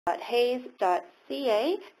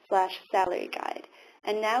hayes.ca/salary guide.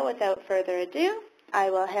 And now, without further ado, I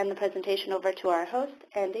will hand the presentation over to our host,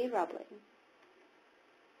 Andy Robling.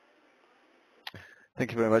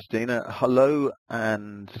 Thank you very much, Dina. Hello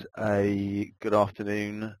and a good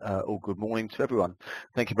afternoon or good morning to everyone.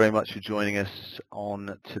 Thank you very much for joining us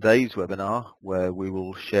on today's webinar, where we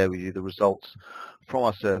will share with you the results from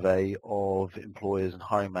our survey of employers and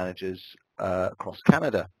hiring managers across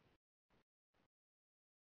Canada.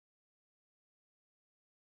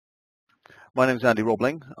 My name is Andy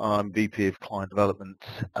Robling. I'm VP of Client Development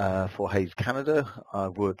for Hayes Canada.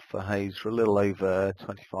 I've worked for Hayes for a little over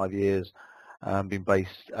 25 years. Been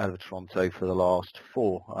based out of Toronto for the last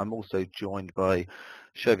 4. I'm also joined by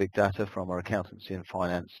Shovik Datta from our accountancy and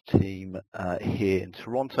finance team here in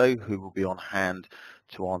Toronto, who will be on hand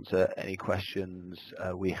to answer any questions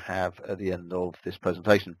we have at the end of this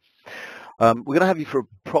presentation. We're going to have you for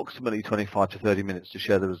approximately 25 to 30 minutes to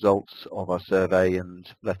share the results of our survey,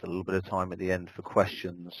 and left a little bit of time at the end for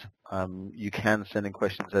questions. You can send in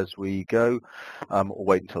questions as we go, or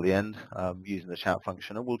wait until the end using the chat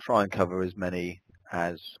function, and we'll try and cover as many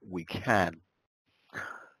as we can.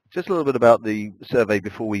 Just a little bit about the survey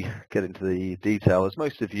before we get into the detail. As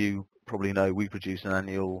most of you probably know, we produce an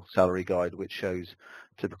annual salary guide which shows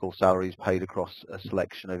typical salaries paid across a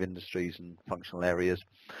selection of industries and functional areas,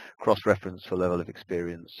 cross-reference for level of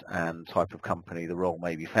experience and type of company the role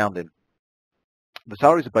may be found in. The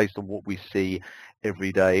salaries are based on what we see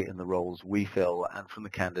every day in the roles we fill and from the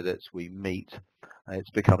candidates we meet.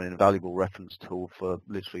 It's become an invaluable reference tool for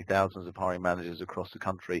literally thousands of hiring managers across the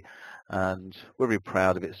country, and we're very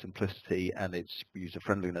proud of its simplicity and its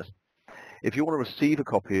user-friendliness. If you want to receive a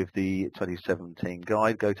copy of the 2017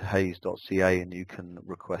 guide, go to hayes.ca and you can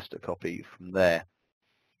request a copy from there.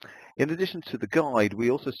 In addition to the guide, we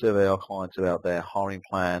also survey our clients about their hiring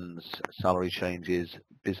plans, salary changes,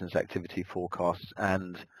 business activity forecasts,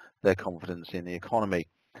 and their confidence in the economy.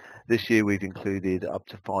 This year we've included up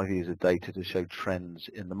to 5 years of data to show trends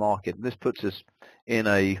in the market, and this puts us in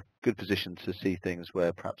a good position to see things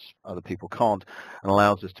where perhaps other people can't, and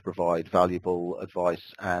allows us to provide valuable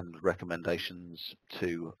advice and recommendations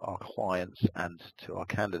to our clients and to our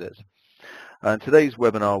candidates. In today's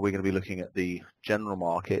webinar, we're going to be looking at the general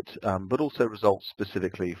market, but also results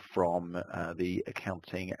specifically from the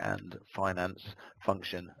accounting and finance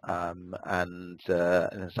function, and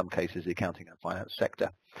in some cases the accounting and finance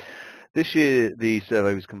sector. This year, the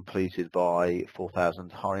survey was completed by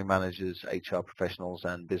 4,000 hiring managers, HR professionals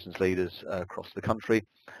and business leaders across the country.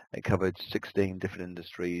 It covered 16 different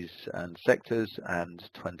industries and sectors and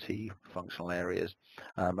 20 functional areas.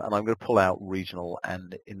 And I'm going to pull out regional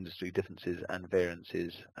and industry differences and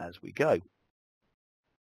variances as we go.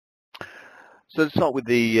 So let's start with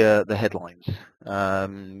the headlines.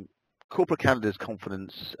 Corporate Canada's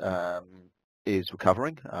confidence is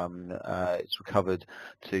recovering. It's recovered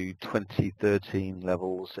to 2013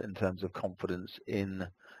 levels in terms of confidence in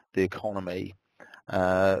the economy.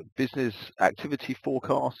 Business activity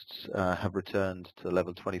forecasts have returned to the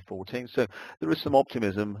level of 2014, so there is some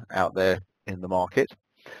optimism out there in the market.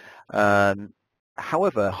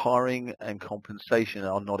 However, hiring and compensation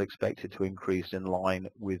are not expected to increase in line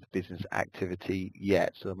with business activity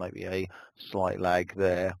yet, so there might be a slight lag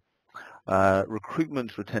there.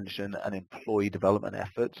 Recruitment, retention and employee development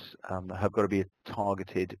efforts have got to be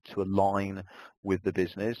targeted to align with the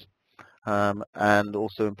business, and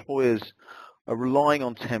also employers are relying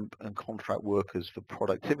on temp and contract workers for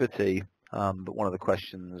productivity, but one of the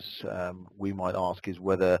questions we might ask is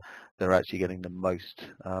whether they're actually getting the most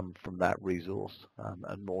from that resource,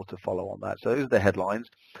 and more to follow on that. So those are the headlines.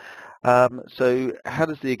 So how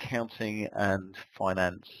does the accounting and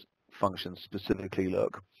finance function specifically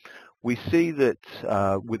look? We see that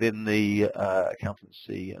within the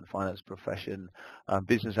accountancy and finance profession,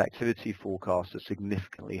 business activity forecasts are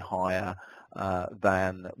significantly higher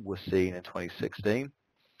than were seen in 2016.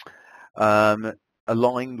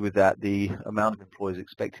 Aligned with that, the amount of employers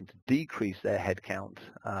expecting to decrease their headcount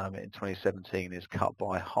in 2017 is cut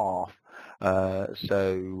by half.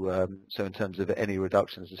 So in terms of any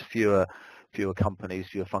reductions, there's fewer companies,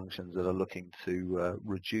 fewer functions that are looking to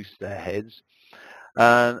reduce their heads.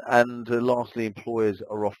 And lastly, employers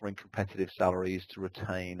are offering competitive salaries to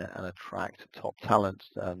retain and attract top talent.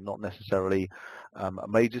 Not necessarily a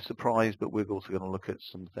major surprise, but we're also going to look at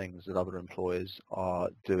some things that other employers are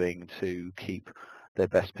doing to keep their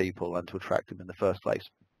best people and to attract them in the first place.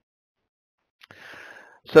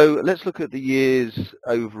 So let's look at the year's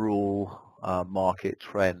overall market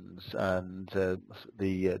trends, and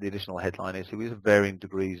the additional headline is we have varying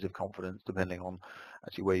degrees of confidence depending on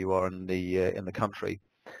actually where you are in the country.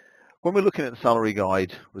 When we're looking at the salary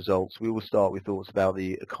guide results, we always start with thoughts about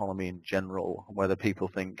the economy in general, whether people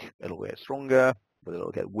think it'll get stronger, whether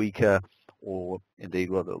it'll get weaker, or indeed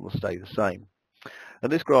whether it will stay the same.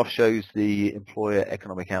 And this graph shows the employer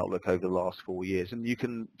economic outlook over the last 4 years, and you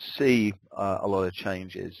can see a lot of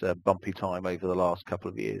changes, bumpy time over the last couple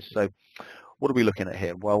of years. So what are we looking at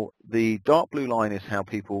here? Well, the dark blue line is how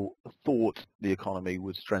people thought the economy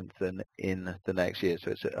would strengthen in the next year.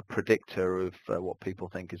 So it's a predictor of what people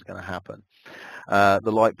think is going to happen.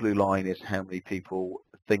 The light blue line is how many people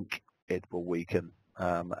think it will weaken,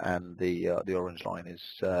 and the orange line is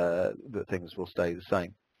that things will stay the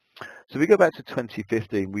same. So if we go back to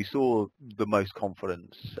 2015, we saw the most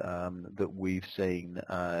confidence that we've seen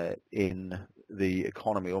in the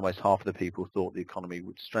economy. Almost half of the people thought the economy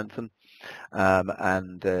would strengthen,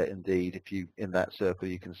 and indeed, if you in that circle,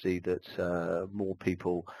 you can see that more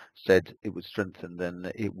people said it would strengthen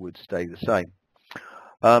than it would stay the same.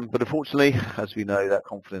 But unfortunately, as we know, that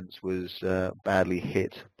confidence was badly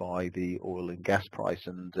hit by the oil and gas price,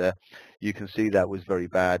 and you can see that was very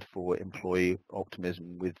bad for employee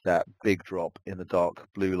optimism with that big drop in the dark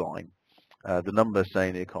blue line. The number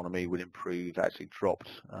saying the economy would improve actually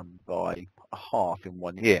dropped by a half in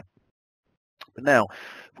 1 year. But now,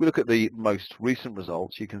 if we look at the most recent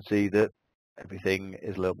results, you can see that everything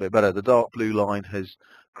is a little bit better. The dark blue line has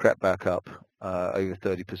crept back up over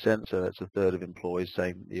 30%, so that's a third of employees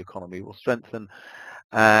saying the economy will strengthen,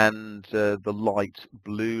 and the light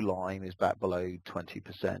blue line is back below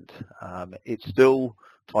 20%. It's still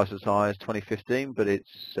twice as high as 2015, but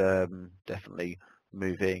it's definitely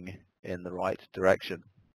moving in the right direction.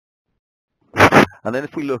 And then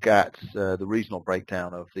if we look at the regional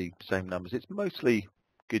breakdown of the same numbers, it's mostly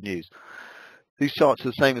good news. These charts are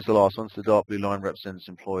the same as the last ones. The dark blue line represents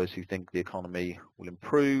employers who think the economy will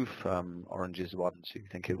improve. Orange is the ones who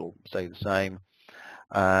think it will stay the same.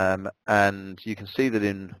 And you can see that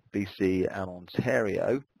in BC and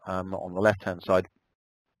Ontario, on the left-hand side,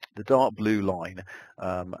 the dark blue line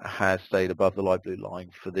has stayed above the light blue line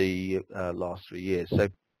for the last 3 years. So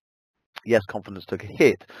yes, confidence took a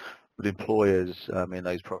hit, but employers in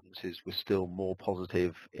those provinces were still more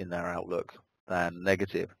positive in their outlook than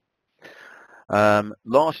negative.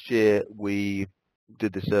 Last year we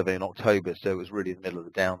did the survey in October, so it was really in the middle of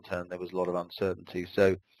the downturn. There was a lot of uncertainty.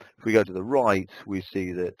 So if we go to the right, we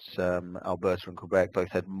see that Alberta and Quebec both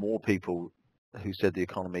had more people who said the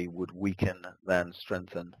economy would weaken than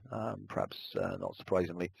strengthen, perhaps not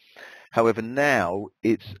surprisingly. However, now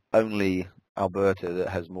it's only Alberta that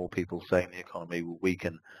has more people saying the economy will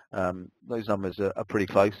weaken. Those numbers are pretty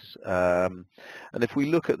close. And if we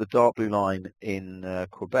look at the dark blue line in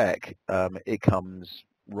Quebec, it comes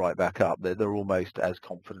right back up. They're almost as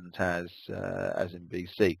confident as in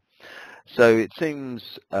BC. So it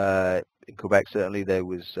seems in Quebec certainly there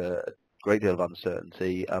was a great deal of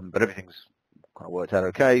uncertainty, but everything's kind of worked out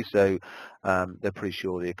okay. So they're pretty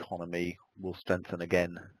sure the economy will strengthen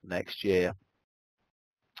again next year.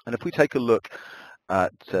 And if we take a look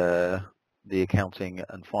at the accounting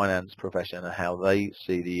and finance profession and how they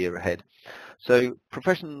see the year ahead. So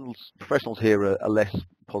professionals here are less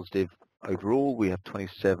positive overall. We have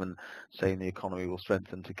 27 saying the economy will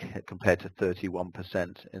strengthen compared to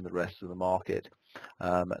 31% in the rest of the market.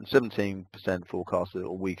 And 17% forecast that it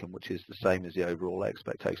will weaken, which is the same as the overall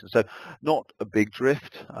expectation. So not a big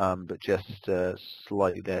drift, but just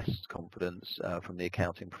slightly less confidence from the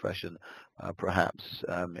accounting profession, perhaps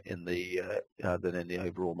in the than in the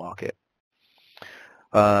overall market.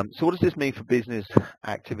 So what does this mean for business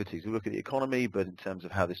activities? We look at the economy, but in terms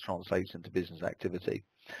of how this translates into business activity.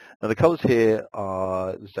 Now the colours here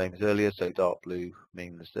are the same as earlier, so dark blue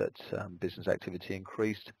means that business activity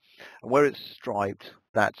increased. And where it's striped,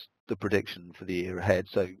 that's the prediction for the year ahead.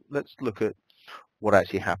 So let's look at what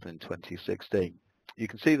actually happened in 2016. You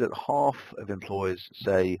can see that half of employers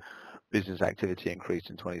say business activity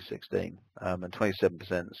increased in 2016, and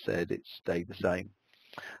 27% said it stayed the same.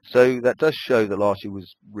 So that does show that last year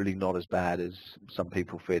was really not as bad as some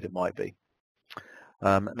people feared it might be.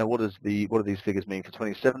 Now, what do these figures mean for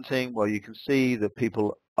 2017? Well, you can see that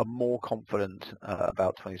people are more confident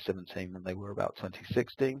about 2017 than they were about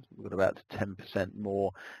 2016. We've got about 10%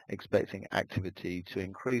 more expecting activity to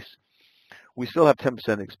increase. We still have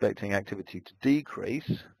 10% expecting activity to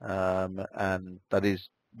decrease, and that is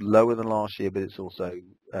lower than last year, but it's also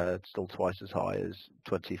still twice as high as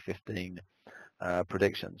 2015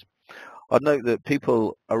 predictions. I'd note that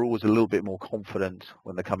people are always a little bit more confident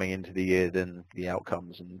when they're coming into the year than the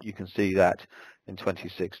outcomes, and you can see that in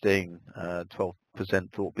 2016, 12%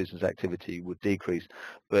 thought business activity would decrease,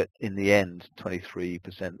 but in the end,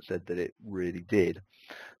 23% said that it really did.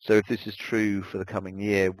 So if this is true for the coming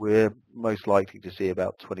year, we're most likely to see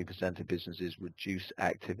about 20% of businesses reduce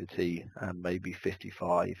activity and maybe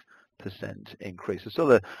 55% increase. There's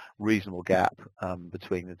still a reasonable gap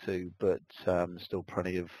between the two, but still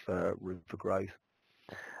plenty of room for growth.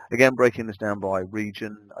 Again, breaking this down by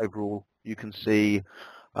region, overall, you can see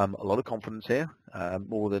a lot of confidence here.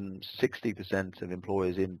 More than 60% of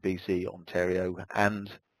employers in BC, Ontario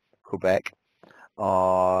and Quebec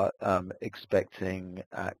are expecting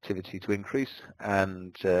activity to increase,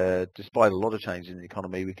 and despite a lot of changes in the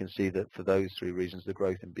economy, we can see that for those three regions the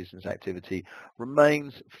growth in business activity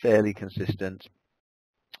remains fairly consistent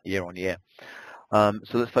year on year. So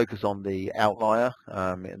let's focus on the outlier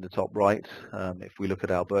in the top right. If we look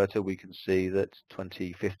at Alberta, we can see that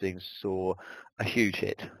 2015 saw a huge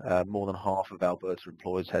hit. More than half of Alberta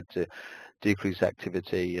employers had to decrease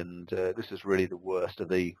activity, and this is really the worst of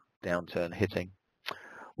the downturn hitting.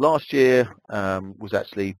 Last year was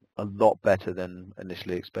actually a lot better than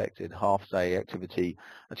initially expected. Half-day activity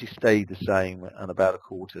actually stayed the same, and about a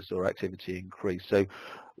quarter saw activity increase. So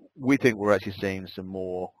we think we're actually seeing some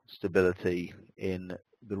more stability in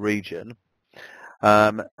the region.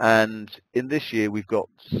 And in this year, we've got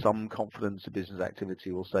some confidence that business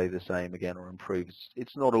activity will stay the same again or improve.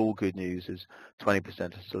 It's not all good news, as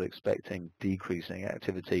 20% are still expecting decreasing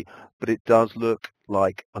activity, but it does look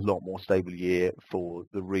like a lot more stable year for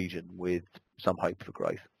the region with some hope for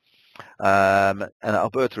growth. And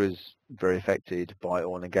Alberta is very affected by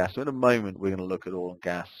oil and gas. So in a moment, we're going to look at oil and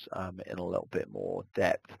gas in a little bit more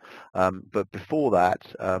depth. But before that,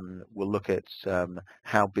 we'll look at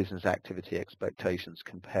how business activity expectations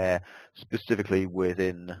compare specifically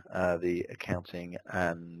within the accounting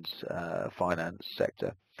and finance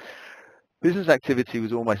sector. Business activity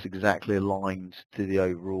was almost exactly aligned to the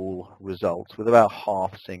overall results, with about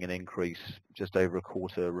half seeing an increase, just over a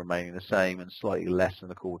quarter remaining the same, and slightly less than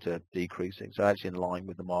a quarter decreasing, so actually in line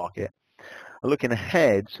with the market. Looking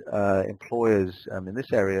ahead, employers in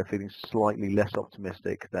this area are feeling slightly less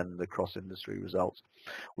optimistic than the cross-industry results.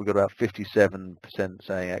 We've got about 57%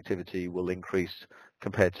 saying activity will increase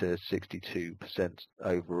compared to 62%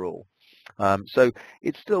 overall. So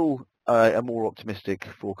it's still a more optimistic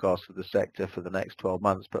forecast for the sector for the next 12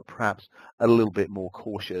 months, but perhaps a little bit more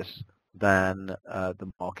cautious than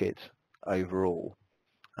the market overall.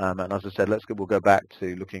 And as I said, we'll go back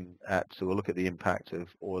to we'll look at the impact of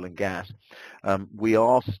oil and gas. We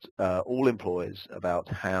asked all employers about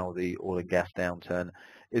how the oil and gas downturn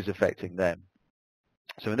is affecting them.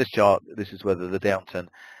 So in this chart, this is whether the downturn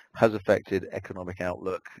has affected economic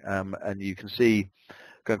outlook, and you can see,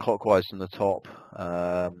 going clockwise from the top,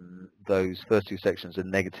 those first two sections are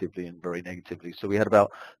negatively and very negatively. So we had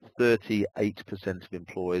about 38% of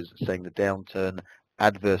employers saying the downturn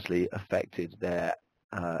adversely affected their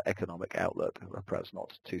economic outlook. Perhaps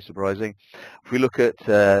not too surprising. If we look at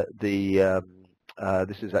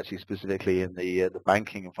this is actually specifically in the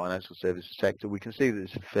banking and financial services sector, we can see that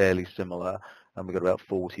it's fairly similar, and we've got about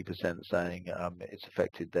 40% saying it's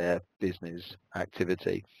affected their business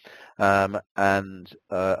activity. And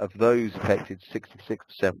of those affected,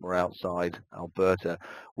 66% were outside Alberta,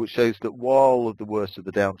 which shows that while the worst of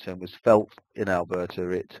the downturn was felt in Alberta,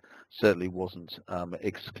 it certainly wasn't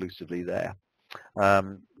exclusively there.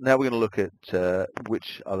 Now we're going to look at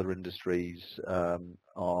which other industries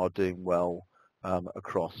are doing well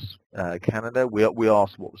across Canada. We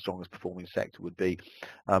asked what the strongest performing sector would be,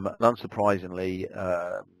 and unsurprisingly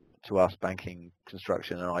to us, banking,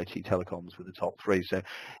 construction and IT telecoms were the top three. So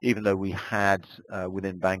even though we had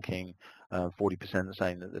within banking 40%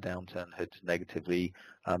 saying that the downturn had negatively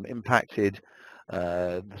impacted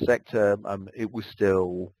the sector, it was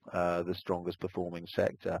still the strongest performing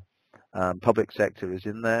sector. Public sector is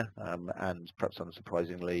in there, and perhaps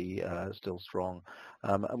unsurprisingly still strong,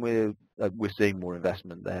 and we're seeing more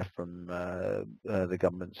investment there from the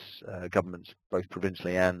governments both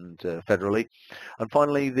provincially and federally. And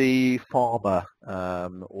finally, the pharma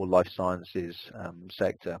or life sciences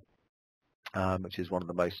sector, which is one of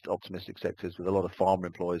the most optimistic sectors, with a lot of pharma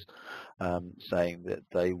employers saying that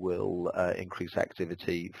they will increase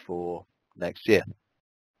activity for next year.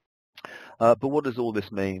 But what does all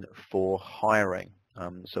this mean for hiring?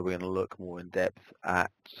 So we're going to look more in depth at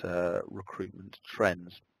recruitment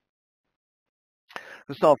trends.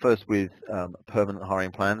 Let's start first with permanent hiring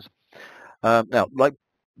plans. Now, like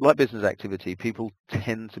like business activity, people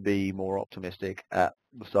tend to be more optimistic at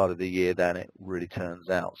the start of the year than it really turns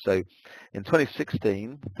out. So in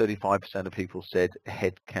 2016, 35% of people said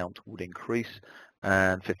headcount would increase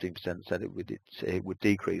and 15% said it would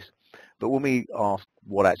decrease. But when we asked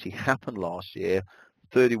what actually happened last year,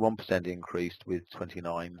 31% increased with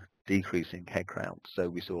 29 decreasing headcount. So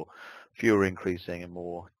we saw fewer increasing and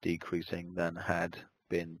more decreasing than had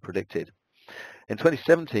been predicted. In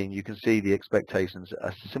 2017, you can see the expectations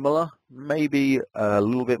are similar, maybe a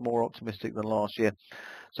little bit more optimistic than last year.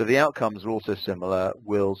 So the outcomes are also similar.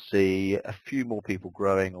 We'll see a few more people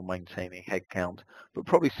growing or maintaining headcount, but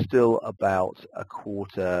probably still about a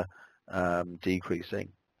quarter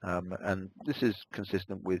decreasing. And this is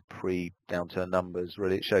consistent with pre-downturn numbers.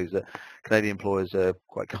 Really, it shows that Canadian employers are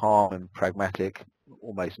quite calm and pragmatic,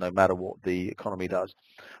 almost no matter what the economy does.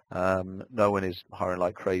 No one is hiring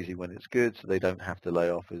like crazy when it's good, so they don't have to lay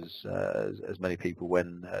off as many people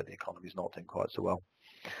when the economy is not doing quite so well.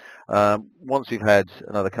 Once we've had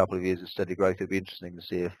another couple of years of steady growth, it'll be interesting to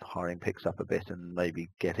see if hiring picks up a bit and maybe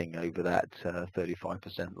getting over that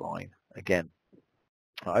 35% line again.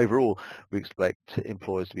 Overall, we expect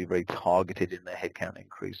employers to be very targeted in their headcount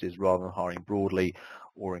increases rather than hiring broadly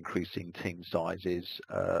or increasing team sizes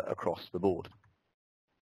across the board.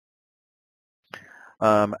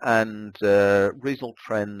 Regional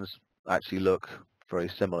trends actually look very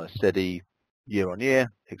similar, steady year on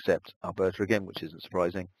year, except Alberta again, which isn't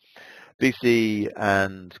surprising. BC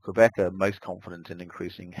and Quebec are most confident in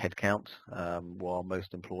increasing headcount, while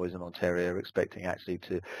most employers in Ontario are expecting actually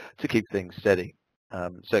to keep things steady.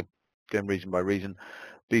 So going region by region,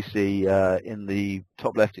 BC in the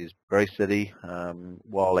top left is very steady,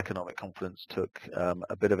 while economic confidence took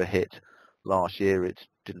a bit of a hit last year. It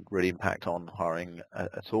didn't really impact on hiring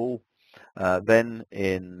at all. Then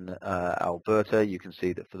in Alberta, you can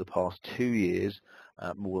see that for the past 2 years,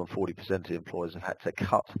 more than 40% of employers have had to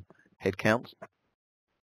cut headcounts.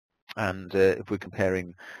 And if we're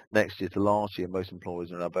comparing next year to last year, most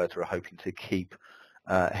employers in Alberta are hoping to keep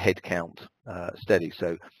headcount steady.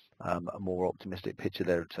 So a more optimistic picture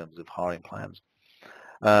there in terms of hiring plans.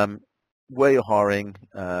 Where you're hiring,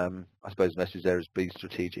 I suppose the message there is be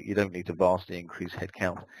strategic. You don't need to vastly increase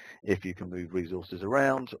headcount if you can move resources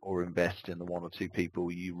around or invest in the 1 or 2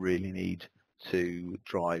 people you really need to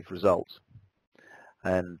drive results.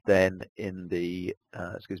 And then in the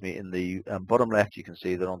bottom left, you can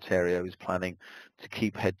see that Ontario is planning to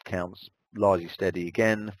keep headcounts largely steady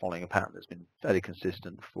again, following a pattern that's been fairly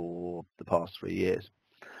consistent for the past 3 years.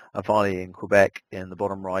 And finally, in Quebec, in the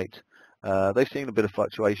bottom right, they've seen a bit of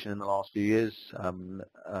fluctuation in the last few years.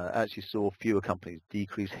 Actually saw fewer companies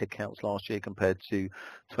decrease headcounts last year compared to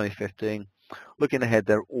 2015. Looking ahead,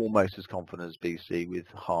 they're almost as confident as BC, with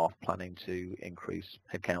half planning to increase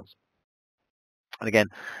headcounts. And again,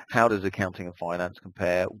 how does accounting and finance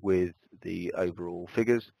compare with the overall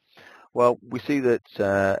figures? Well, we see that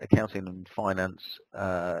accounting and finance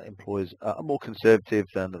employers are more conservative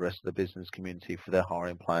than the rest of the business community for their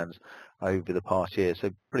hiring plans over the past year.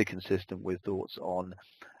 So pretty consistent with thoughts on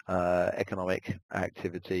economic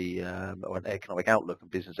activity or an economic outlook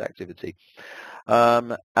and business activity.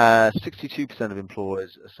 62% of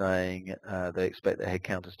employers are saying they expect their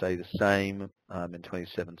headcount to stay the same in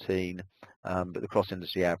 2017, but the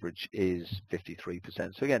cross-industry average is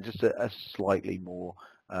 53%. So again, just a slightly more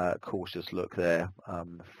cautious look there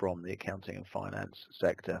from the accounting and finance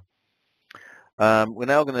sector. We're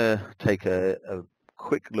now going to take a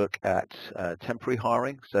quick look at temporary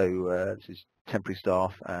hiring. So this is temporary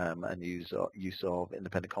staff and use of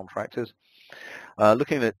independent contractors.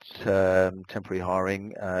 Looking at temporary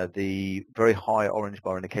hiring, the very high orange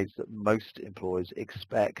bar indicates that most employers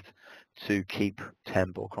expect to keep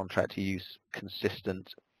temp or contractor use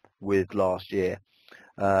consistent with last year.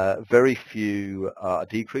 Very few are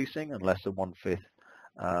decreasing, and less than 1/5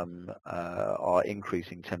 are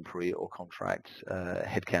increasing temporary or contract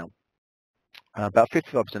headcount. About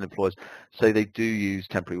 55% of employers say they do use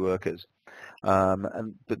temporary workers.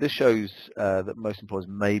 But this shows that most employers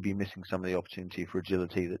may be missing some of the opportunity for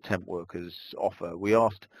agility that temp workers offer. We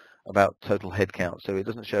asked about total headcount, so it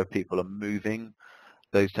doesn't show if people are moving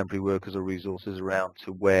those temporary workers or resources around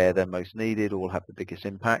to where they're most needed or will have the biggest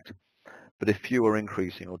impact. But if few are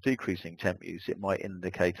increasing or decreasing temp use, it might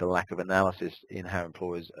indicate a lack of analysis in how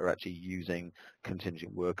employers are actually using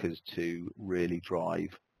contingent workers to really drive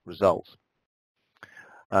results.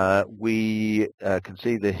 We can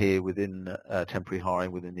see that here within temporary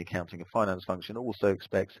hiring within the accounting and finance function also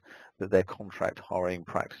expects that their contract hiring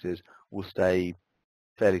practices will stay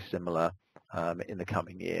fairly similar in the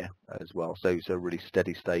coming year as well. So really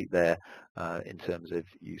steady state there in terms of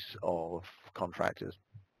use of contractors.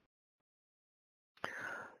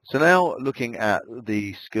 So now looking at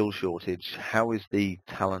the skill shortage, how is the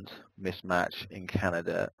talent mismatch in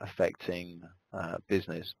Canada affecting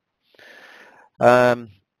business?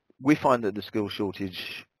 We find that the skill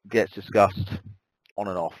shortage gets discussed on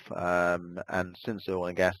and off, and since the oil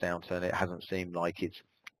and gas downturn, it hasn't seemed like it's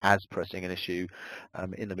as pressing an issue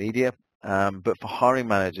in the media. But for hiring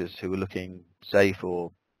managers who are looking, say,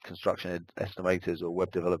 for construction estimators or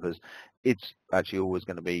web developers, it's actually always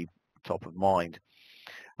going to be top of mind.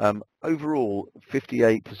 Overall,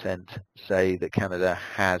 58% say that Canada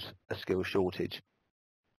has a skill shortage.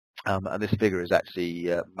 And this figure is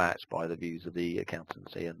actually matched by the views of the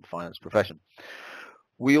accountancy and finance profession.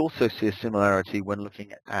 We also see a similarity when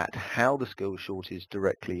looking at how the skill shortage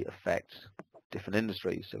directly affects different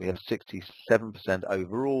industries. So we have 67%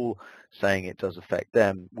 overall saying it does affect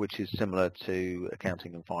them, which is similar to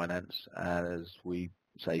accounting and finance, as we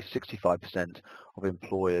say 65% of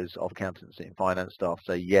employers of accountancy and finance staff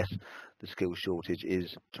say yes, the skill shortage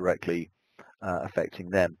is directly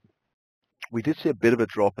affecting them. We did see a bit of a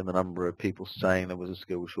drop in the number of people saying there was a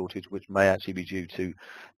skill shortage, which may actually be due to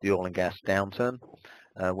the oil and gas downturn.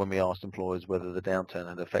 When we asked employers whether the downturn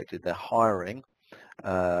had affected their hiring,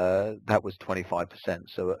 that was 25%,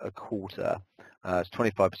 so a quarter.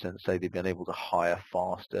 25% say they've been able to hire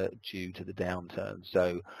faster due to the downturn.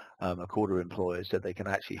 So a quarter of employers said they can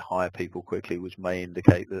actually hire people quickly, which may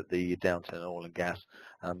indicate that the downturn in oil and gas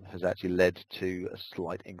has actually led to a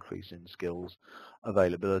slight increase in skills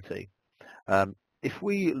availability. If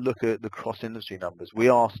we look at the cross-industry numbers, we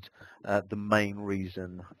asked the main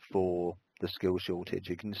reason for the skill shortage.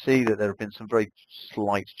 You can see that there have been some very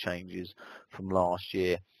slight changes from last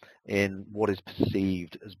year in what is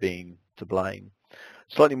perceived as being to blame.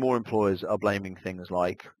 Slightly more employers are blaming things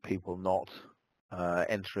like people not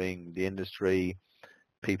entering the industry,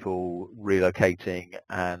 people relocating,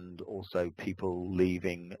 and also people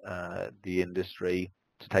leaving the industry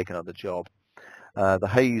to take another job. The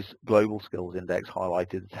Hays Global Skills Index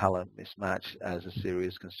highlighted the talent mismatch as a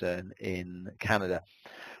serious concern in Canada.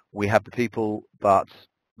 We have the people, but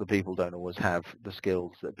the people don't always have the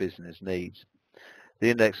skills that business needs. The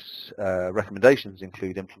index recommendations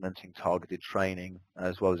include implementing targeted training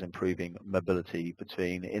as well as improving mobility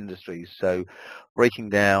between industries. So breaking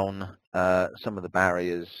down some of the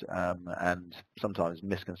barriers and sometimes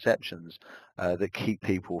misconceptions that keep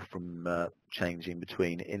people from changing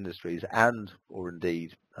between industries and or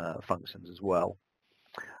indeed functions as well.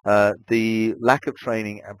 The lack of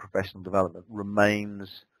training and professional development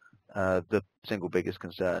remains the single biggest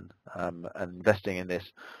concern, and investing in this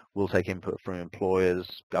will take input from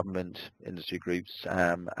employers, government, industry groups,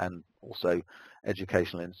 and also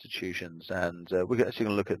educational institutions. And we're actually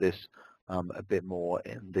going to look at this a bit more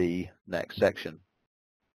in the next section.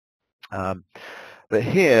 But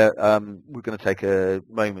here, we're going to take a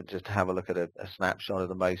moment just to have a look at a snapshot of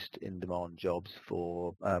the most in-demand jobs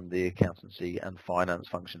for the accountancy and finance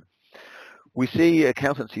function. We see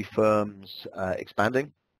accountancy firms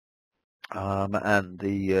expanding. And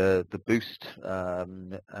the boost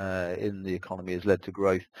in the economy has led to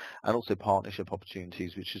growth and also partnership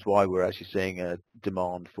opportunities, which is why we're actually seeing a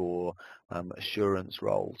demand for assurance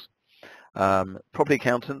roles. Property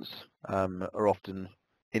accountants are often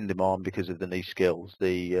in demand because of the niche skills.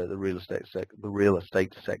 The real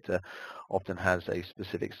estate sector often has a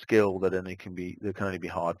specific skill that can only be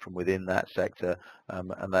hired from within that sector,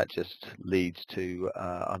 and that just leads to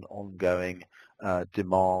an ongoing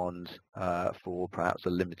demand for perhaps a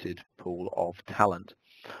limited pool of talent.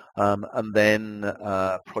 And then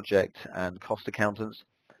project and cost accountants.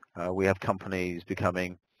 We have companies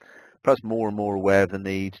becoming perhaps more and more aware of the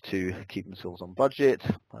need to keep themselves on budget,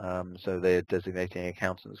 so they're designating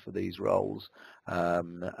accountants for these roles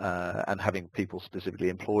and having people specifically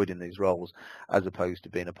employed in these roles as opposed to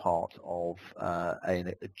being a part of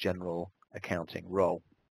a general accounting role.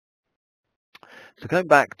 So going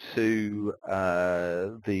back to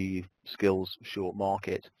the skills short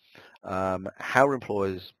market, how are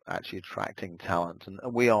employers actually attracting talent? And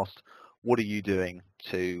we asked, what are you doing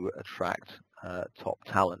to attract top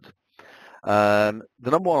talent? The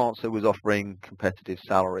number one answer was offering competitive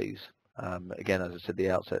salaries. Again, as I said at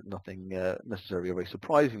the outset, nothing necessarily very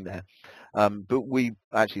surprising there. But we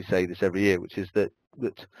actually say this every year, which is that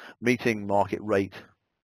meeting market rate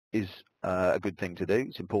is a good thing to do.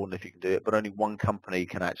 It's important if you can do it, but only one company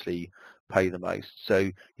can actually pay the most.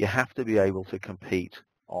 So you have to be able to compete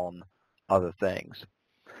on other things.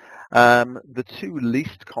 The two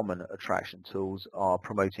least common attraction tools are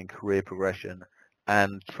promoting career progression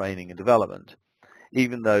and training and development.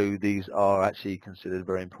 even though these are actually considered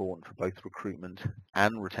very important for both recruitment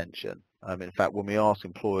and retention. In fact, when we ask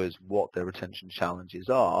employers what their retention challenges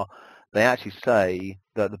are, they actually say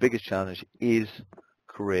that the biggest challenge is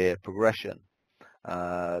career progression.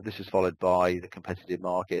 This is followed by the competitive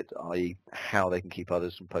market, i.e. how they can keep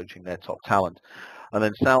others from poaching their top talent. And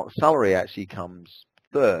then salary actually comes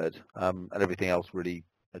third, and everything else really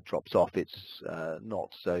drops off. It's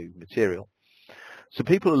not so material. So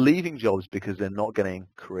people are leaving jobs because they're not getting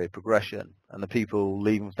career progression, and the people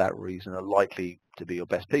leaving for that reason are likely to be your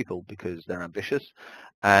best people because they're ambitious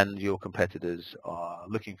and your competitors are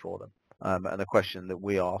looking for them. And the question that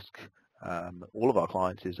we ask all of our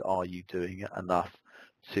clients is, are you doing enough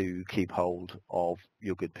to keep hold of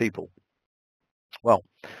your good people? Well,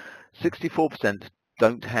 64%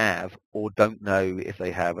 don't have or don't know if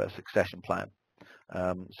they have a succession plan.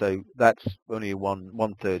 So that's only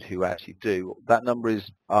one third who actually do. That number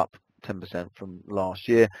is up 10% from last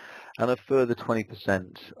year, and a further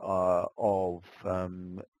 20% of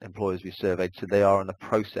employers we surveyed said they are in the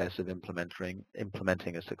process of implementing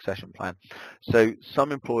a succession plan. So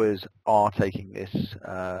some employers are taking this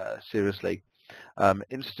seriously.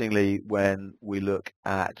 Interestingly, when we look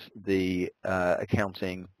at the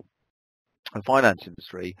accounting and finance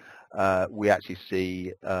industry, we actually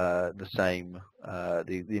see the same,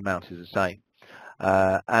 the amount is the same.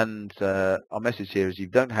 And our message here is, if you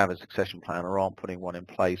don't have a succession plan or aren't putting one in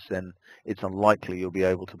place, then it's unlikely you'll be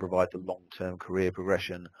able to provide the long-term career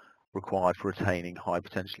progression required for retaining high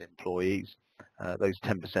potential employees, those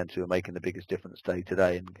 10% who are making the biggest difference day to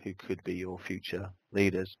day and who could be your future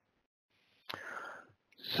leaders.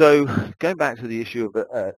 So going back to the issue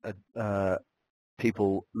of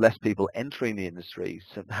less people entering the industry,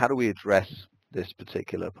 so how do we address this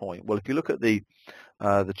particular point? Well, if you look at the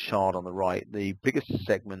chart on the right, the biggest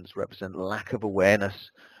segments represent lack of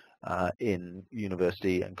awareness in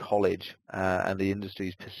university and college and the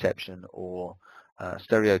industry's perception or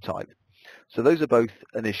stereotype. So those are both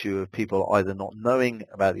an issue of people either not knowing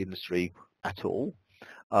about the industry at all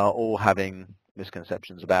or having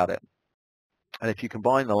misconceptions about it. And if you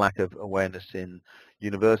combine the lack of awareness in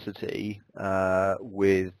university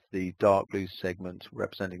with the dark blue segment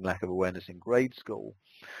representing lack of awareness in grade school,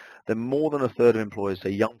 then more than a third of employers say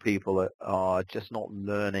young people are just not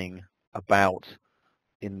learning about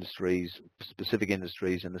industries, specific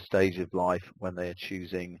industries, in the stage of life when they are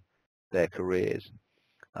choosing their careers.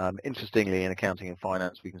 Interestingly, in accounting and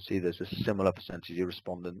finance, we can see there's a similar percentage of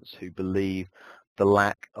respondents who believe the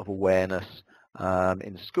lack of awareness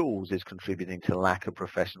in schools is contributing to lack of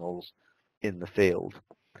professionals in the field.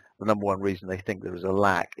 The number one reason they think there is a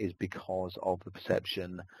lack is because of the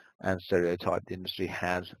perception and stereotype the industry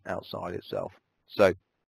has outside itself. So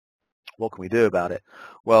what can we do about it?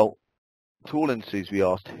 Well, to all industries we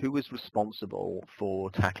asked who is responsible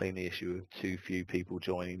for tackling the issue of too few people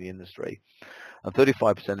joining the industry. And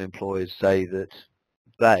 35% of employers say that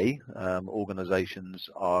they, organisations,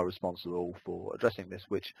 are responsible for addressing this,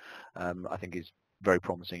 which I think is very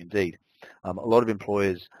promising indeed. A lot of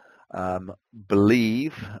employers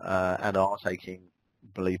believe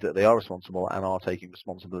that they are responsible and are taking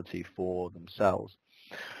responsibility for themselves.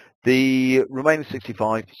 The remaining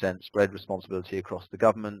 65% spread responsibility across the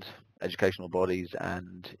government, educational bodies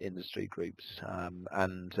and industry groups. I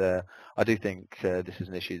do think this is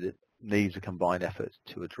an issue that needs a combined effort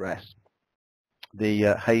to address.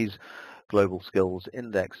 The Hays Global Skills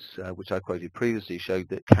Index, which I quoted previously, showed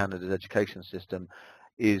that Canada's education system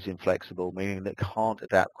is inflexible, meaning that it can't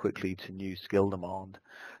adapt quickly to new skill demand.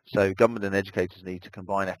 So government and educators need to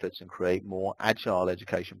combine efforts and create more agile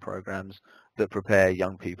education programs that prepare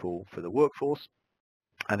young people for the workforce.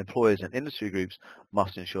 And employers and industry groups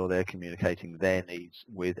must ensure they're communicating their needs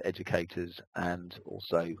with educators and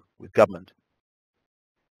also with government.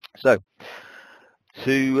 So,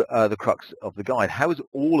 to the crux of the guide, how is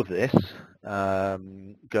all of this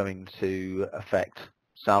going to affect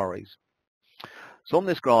salaries? So on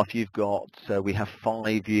this graph you've got, we have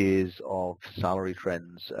 5 years of salary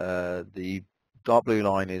trends. The dark blue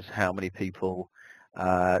line is how many people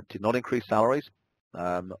did not increase salaries.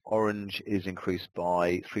 Orange is increased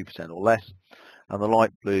by 3% or less, and the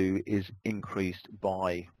light blue is increased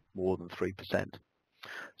by more than 3%.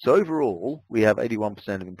 So overall, we have 81%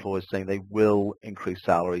 of employers saying they will increase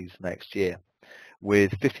salaries next year,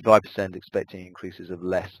 with 55% expecting increases of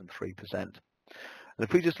less than 3%. And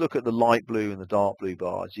if we just look at the light blue and the dark blue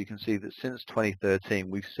bars, you can see that since 2013,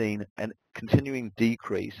 we've seen a continuing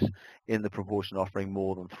decrease in the proportion offering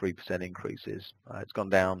more than 3% increases. It's gone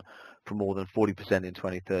down from more than 40% in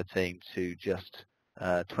 2013 to just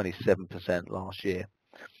 27% last year.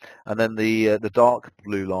 And then the dark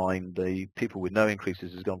blue line, the people with no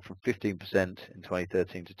increases, has gone from 15% in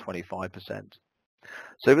 2013 to 25%.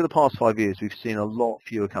 So over the past 5 years, we've seen a lot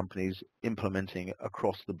fewer companies implementing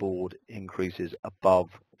across the board increases above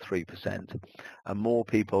 3%, and more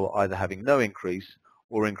people either having no increase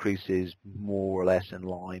or increases more or less in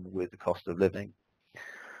line with the cost of living.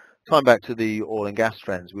 Tying back to the oil and gas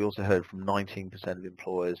trends, we also heard from 19% of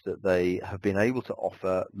employers that they have been able to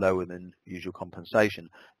offer lower than usual compensation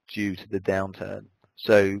due to the downturn.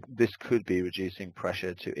 So this could be reducing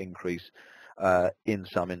pressure to increase in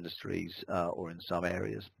some industries or in some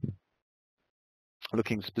areas.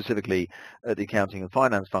 Looking specifically at the accounting and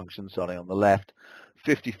finance function, starting on the left,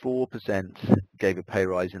 54% gave a pay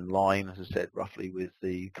rise in line, as I said, roughly with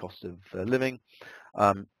the cost of living.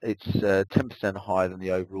 It's 10% higher than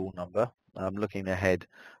the overall number. Looking ahead,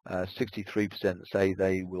 63% say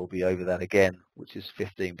they will be over that again, which is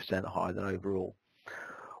 15% higher than overall.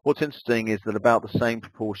 What's interesting is that about the same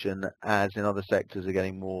proportion as in other sectors are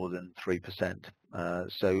getting more than 3%.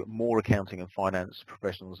 So more accounting and finance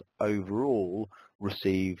professionals overall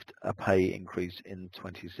received a pay increase in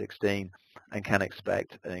 2016 and can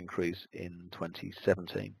expect an increase in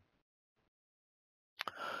 2017.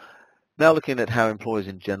 Now looking at how employers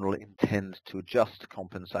in general intend to adjust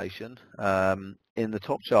compensation. In the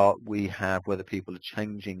top chart we have whether people are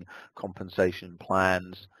changing compensation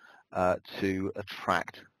plans to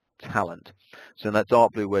attract talent. So in that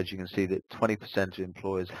dark blue wedge you can see that 20% of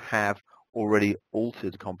employers have already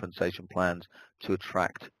altered compensation plans to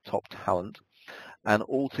attract top talent, and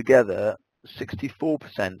altogether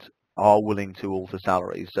 64% are willing to alter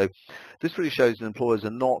salaries. So this really shows that employers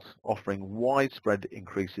are not offering widespread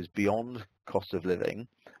increases beyond cost of living,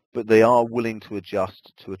 but they are willing to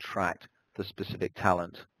adjust to attract the specific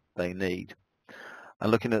talent they need.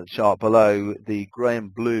 And looking at the chart below, the grey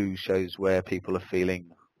and blue shows where people are feeling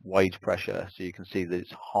wage pressure. So you can see that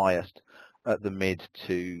it's highest at the mid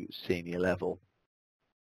to senior level.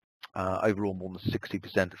 Overall, more than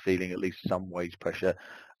 60% are feeling at least some wage pressure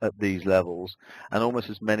at these levels, and almost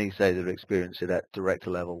as many say they're experiencing it at director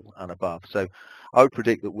level and above. So I would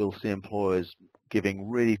predict that we'll see employers giving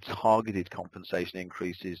really targeted compensation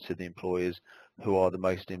increases to the employers who are the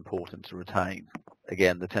most important to retain.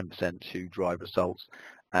 Again, the 10% who drive results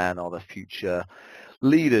and are the future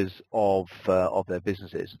leaders of their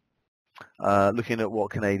businesses. Looking at what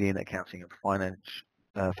Canadian accounting and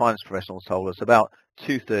finance professionals told us, about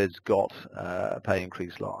 2/3 got a pay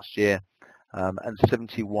increase last year, and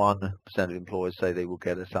 71% of employers say they will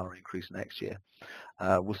get a salary increase next year.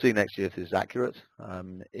 We'll see next year if this is accurate.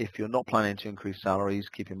 If you're not planning to increase salaries,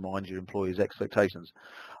 keep in mind your employees' expectations.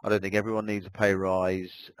 I don't think everyone needs a pay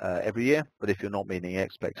rise every year, but if you're not meeting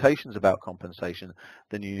expectations about compensation,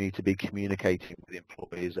 then you need to be communicating with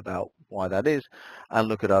employees about why that is, and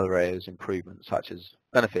look at other areas of improvement such as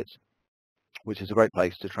benefits, which is a great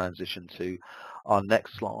place to transition to our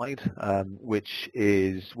next slide, which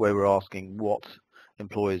is where we're asking what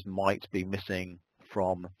employers might be missing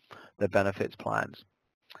from their benefits plans.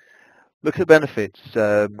 Look at benefits.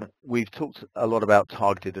 We've talked a lot about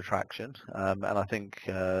targeted attraction, and I think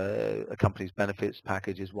a company's benefits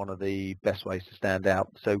package is one of the best ways to stand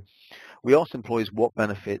out. So we asked employees what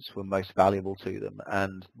benefits were most valuable to them,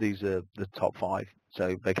 and these are the top 5.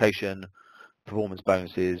 So vacation, performance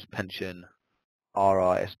bonuses, pension,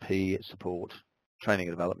 RRSP support, training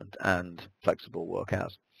and development, and flexible work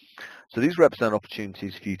hours. So these represent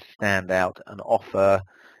opportunities for you to stand out and offer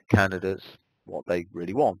candidates what they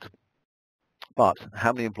really want. But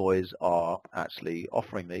how many employers are actually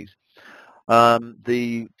offering these?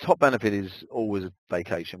 The top benefit is always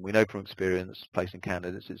vacation. We know from experience placing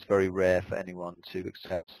candidates it's very rare for anyone to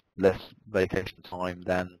accept less vacation time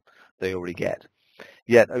than they already get.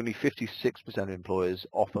 Yet only 56% of employers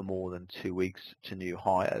offer more than 2 weeks to new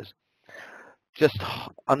hires. Just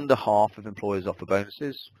under half of employers offer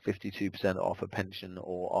bonuses, 52% offer pension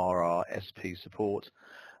or RRSP support.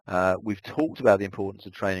 We've talked about the importance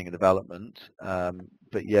of training and development,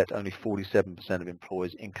 but yet only 47% of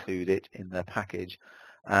employers include it in their package.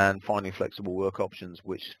 And finally, flexible work options,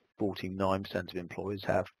 which 49% of employers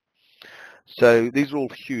have. So these are all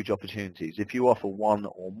huge opportunities. If you offer one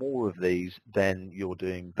or more of these, then you're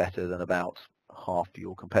doing better than about half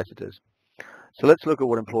your competitors. So let's look at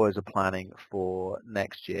what employers are planning for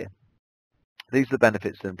next year. These are the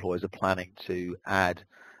benefits that employers are planning to add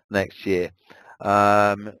next year.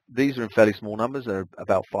 These are in fairly small numbers. There are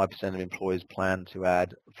about 5% of employers plan to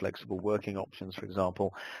add flexible working options, for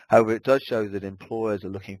example. However, it does show that employers are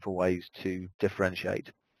looking for ways to differentiate.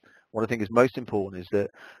 what I think is most important is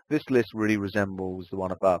that this list really resembles the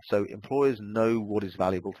one above. So employers know what is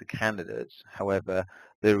valuable to candidates. However,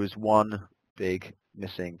 there is one big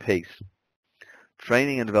missing piece.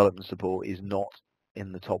 Training and development support is not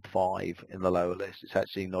in the top 5 in the lower list. It's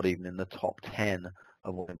actually not even in the top 10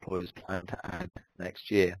 of what employers plan to add next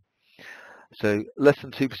year. So less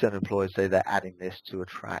than 2% of employers say they're adding this to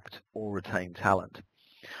attract or retain talent.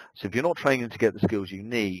 So if you're not training to get the skills you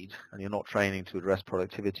need, and you're not training to address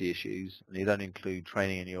productivity issues, and you don't include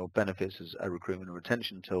training in your benefits as a recruitment and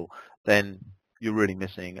retention tool, then you're really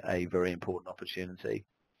missing a very important opportunity.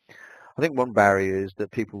 I think one barrier is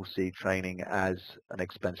that people see training as an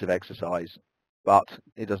expensive exercise, but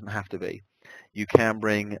it doesn't have to be. You can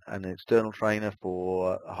bring an external trainer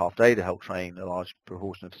for a half day to help train a large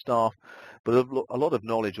proportion of staff, but a lot of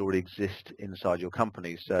knowledge already exists inside your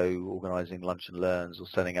company, so organising lunch and learns or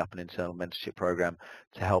setting up an internal mentorship program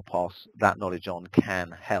to help pass that knowledge on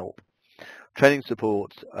can help. Training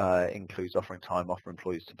support includes offering time off for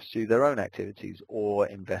employees to pursue their own activities or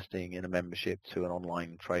investing in a membership to an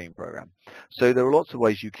online training program. So there are lots of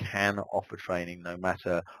ways you can offer training no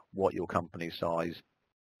matter what your company size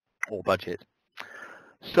or budget.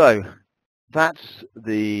 So that's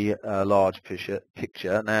the large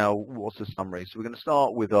picture. Now, what's the summary? So we're going to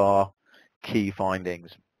start with our key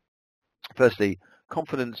findings. Firstly,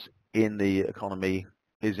 confidence in the economy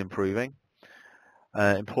is improving.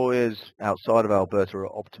 Employers outside of Alberta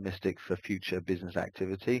are optimistic for future business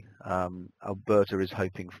activity. Alberta is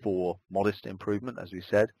hoping for modest improvement, as we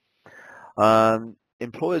said.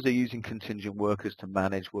 Employers are using contingent workers to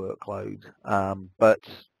manage workload, but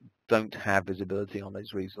don't have visibility on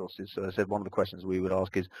these resources. So I said one of the questions we would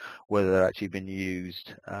ask is whether they're actually been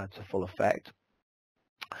used to full effect.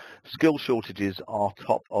 Skill shortages are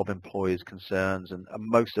top of employers' concerns, and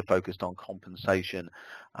most are focused on compensation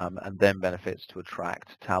and then benefits to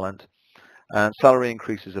attract talent. Salary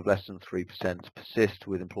increases of less than 3% persist,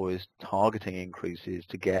 with employers targeting increases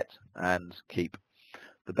to get and keep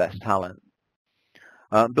the best talent.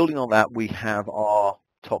 Building on that, we have our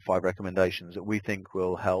top 5 recommendations that we think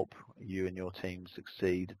will help you and your team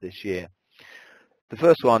succeed this year. The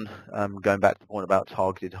first one, going back to the point about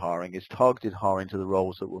targeted hiring, is targeted hiring to the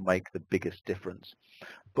roles that will make the biggest difference,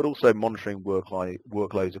 but also monitoring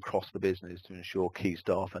workloads across the business to ensure key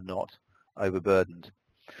staff are not overburdened.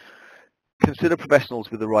 Consider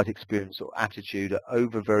professionals with the right experience or attitude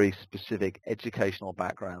over very specific educational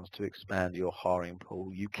backgrounds to expand your hiring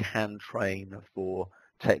pool. You can train for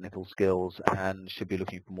technical skills and should be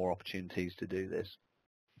looking for more opportunities to do this.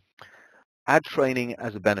 Add training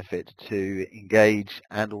as a benefit to engage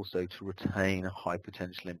and also to retain high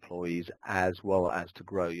potential employees, as well as to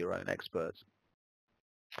grow your own experts.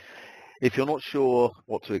 If you're not sure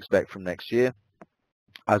what to expect from next year,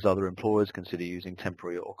 as other employers, consider using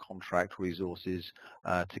temporary or contract resources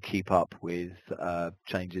to keep up with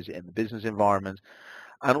changes in the business environment,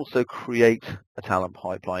 and also create a talent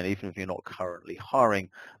pipeline, even if you're not currently hiring,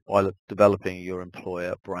 by developing your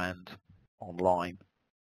employer brand online.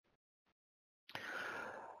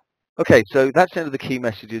 Okay, so that's the end of the key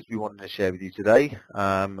messages we wanted to share with you today.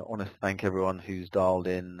 I want to thank everyone who's dialed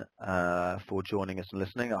in for joining us and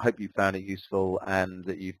listening. I hope you found it useful and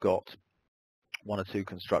that you've got 1 or 2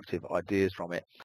 constructive ideas from it.